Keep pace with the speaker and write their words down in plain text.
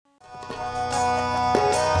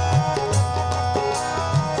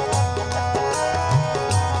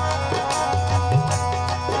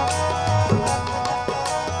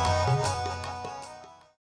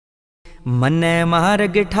मन्नै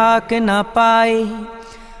मार्ग ठाक ना पाए,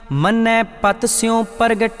 मन्नै पत स्यों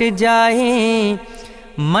परगट जाए।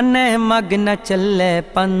 मन्नै मग न चलै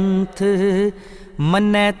पंथ,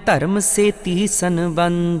 मन्नै धर्म से तीसन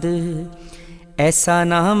बंद। ऐसा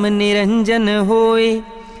नाम निरंजन होए,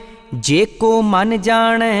 जे को मन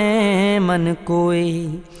जाने मन कोय।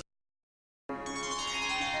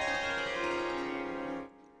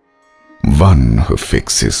 One who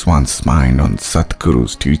fixes one's mind on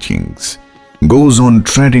Satguru's teachings goes on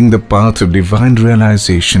treading the path of divine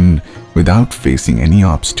realization without facing any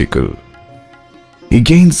obstacle. He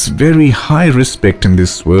gains very high respect in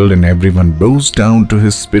this world and everyone bows down to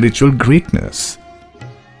his spiritual greatness.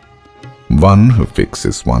 One who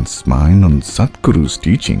fixes one's mind on Satguru's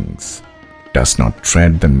teachings does not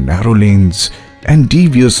tread the narrow lanes and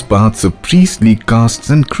devious paths of priestly castes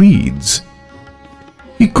and creeds.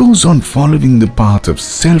 He goes on following the path of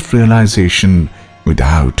self-realization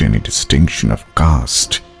without any distinction of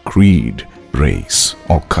caste, creed, race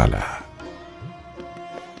or color.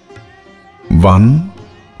 One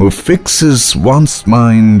who fixes one's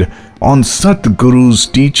mind on Satguru's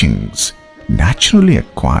teachings naturally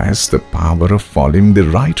acquires the power of following the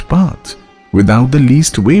right path without the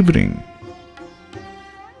least wavering.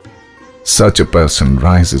 Such a person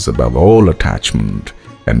rises above all attachment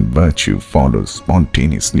and virtue follows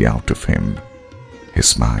spontaneously out of him,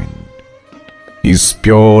 his mind. He is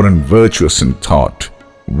pure and virtuous in thought,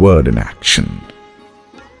 word and action.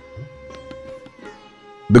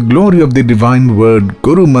 The glory of the divine word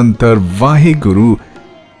Guru Mantar Vaheguru,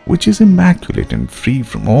 which is immaculate and free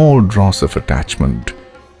from all dross of attachment,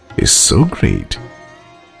 is so great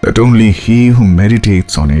that only he who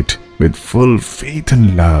meditates on it with full faith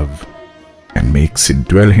and love and makes it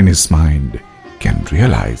dwell in his mind can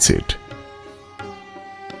realize it.